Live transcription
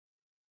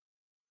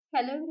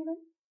Hello everyone.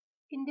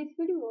 In this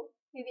video,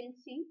 we will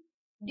see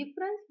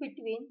difference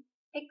between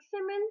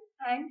XML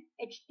and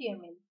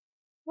HTML.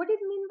 What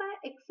is mean by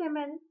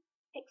XML?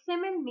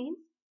 XML means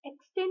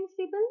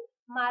extensible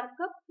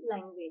markup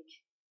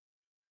language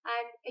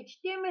and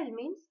HTML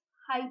means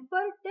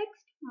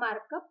hypertext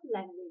markup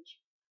language.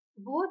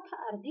 Both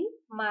are the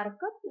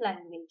markup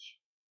language.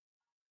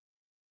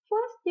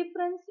 First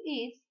difference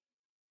is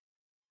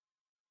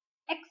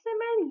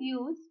XML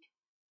used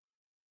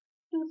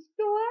to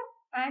store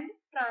and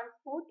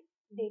transport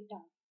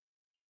data.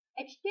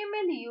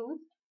 HTML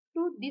used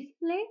to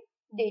display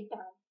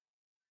data.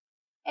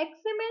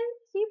 XML,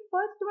 see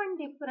first one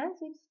difference,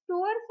 it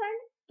stores and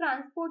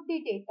transport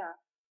the data.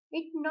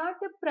 It not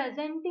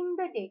presenting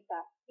the data,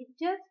 it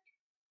just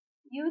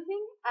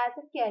using as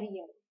a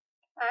carrier.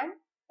 And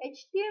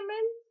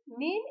HTML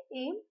main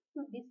aim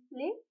to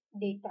display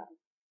data.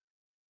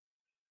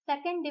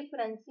 Second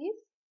difference is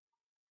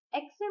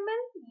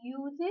XML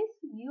uses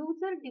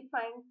user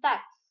defined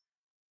tags.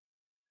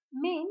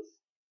 Means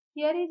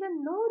here is a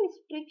no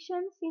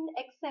restrictions in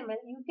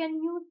XML. You can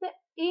use the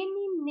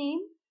any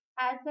name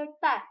as a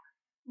tag.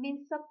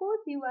 Means suppose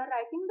you are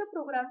writing the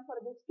program for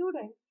the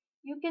student,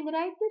 you can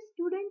write the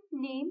student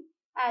name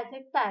as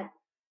a tag.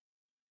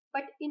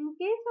 But in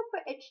case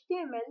of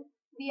HTML,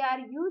 we are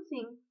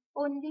using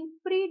only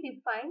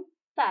predefined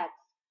tags.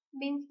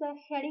 Means the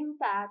heading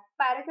tag,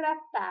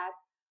 paragraph tag,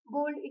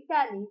 bold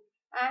italic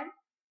and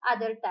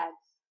other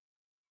tags.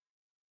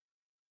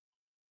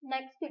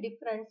 Next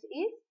difference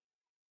is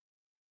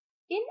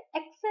in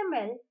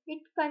XML,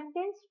 it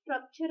contains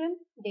structural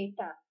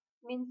data.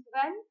 Means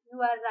when you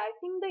are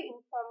writing the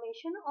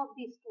information of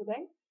the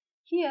student,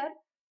 here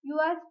you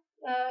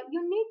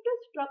need to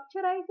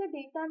structureize the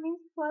data.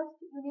 Means first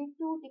you need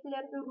to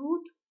declare the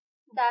root,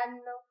 then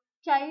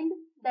child,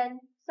 then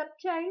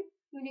subchild.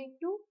 You need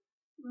to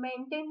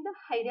maintain the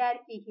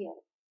hierarchy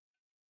here.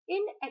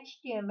 In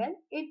HTML,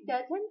 it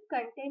doesn't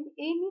contain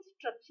any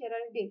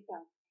structural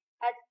data.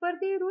 As per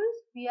the rules,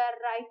 we are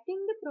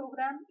writing the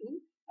program in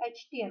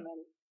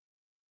HTML.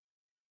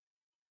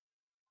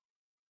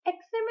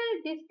 XML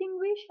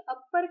distinguish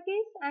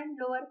uppercase and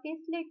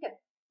lowercase letter.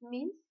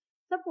 Means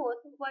suppose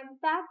one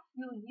tag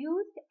you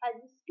used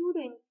as a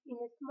student in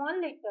a small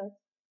letters,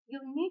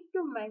 you need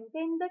to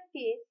maintain the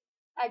case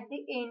at the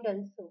end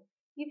also.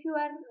 If you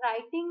are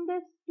writing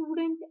the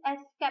student as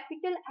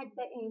capital at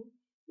the end,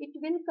 it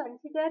will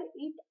consider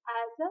it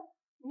as a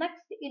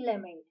next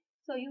element.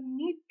 So you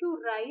need to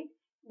write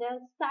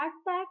the start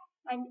tag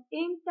and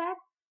end tag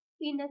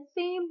in a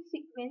same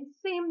sequence,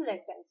 same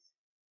letters.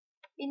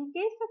 In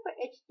case of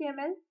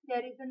HTML,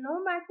 there is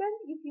no matter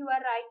if you are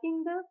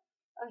writing the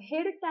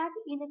head tag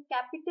in a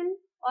capital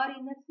or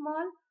in a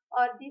small,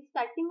 or the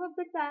starting of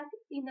the tag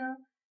in a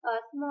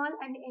small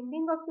and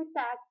ending of the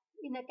tag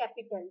in a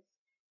capitals,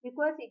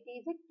 because it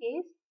is a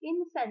case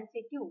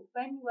insensitive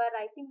when you are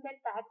writing the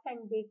tags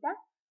and data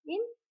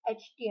in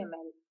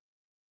HTML.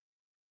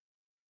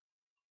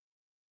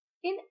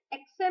 In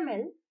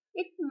XML,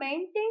 it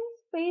maintains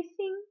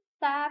spacing,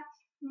 tabs,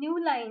 new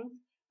lines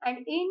and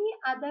any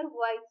other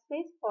white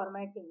space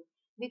formatting,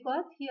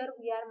 because here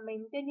we are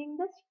maintaining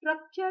the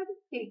structured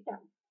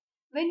data.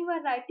 When you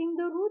are writing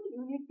the root,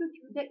 you need to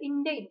give the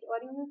indent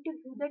or you need to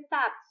give the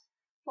tabs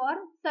for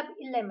sub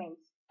elements.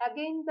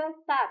 Again the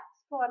tabs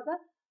for the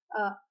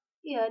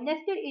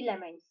nested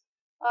elements.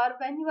 Or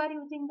when you are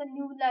using the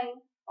new line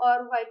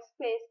or white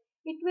space,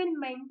 it will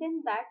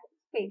maintain that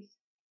space.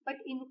 But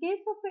in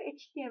case of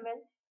HTML,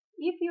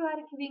 if you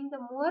are giving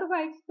the more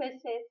white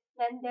spaces,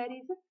 then there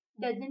is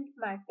doesn't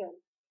matter.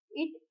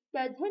 It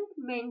doesn't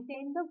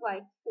maintain the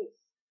white space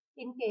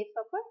in case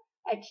of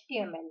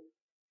HTML.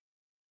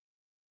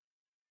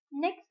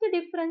 Next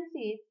difference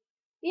is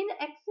in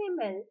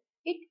XML,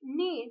 it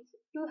needs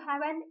to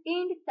have an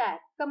end tag.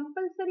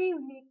 Compulsory you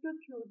need to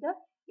give the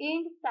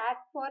end tag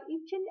for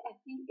each and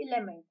every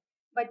element.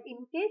 But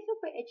in case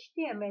of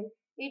HTML,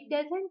 it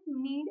doesn't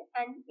need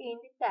an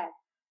end tag.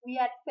 We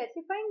are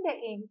specifying the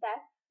end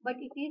tag, but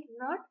it is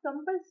not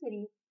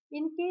compulsory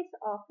in case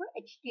of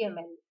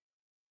HTML.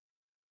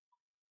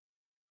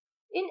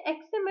 In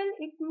XML,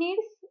 it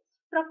needs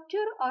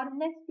structure or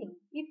nesting.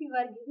 If you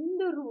are giving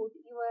the root,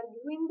 you are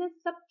giving the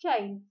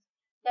subchild,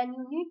 then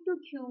you need to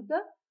give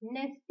the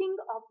nesting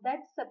of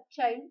that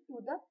subchild to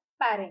the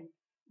parent.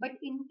 But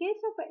in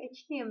case of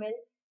HTML,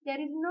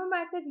 there is no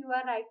matter you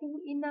are writing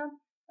in a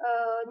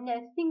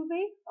nesting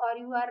way or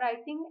you are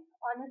writing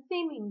on a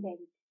same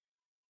indent.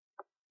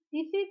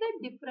 This is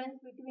the difference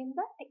between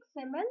the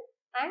XML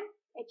and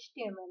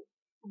HTML.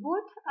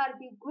 Both are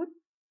the good.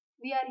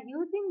 We are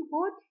using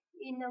both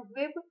in a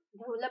web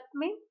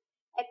development,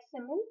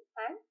 XML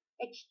and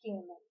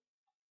HTML.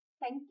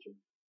 Thank you.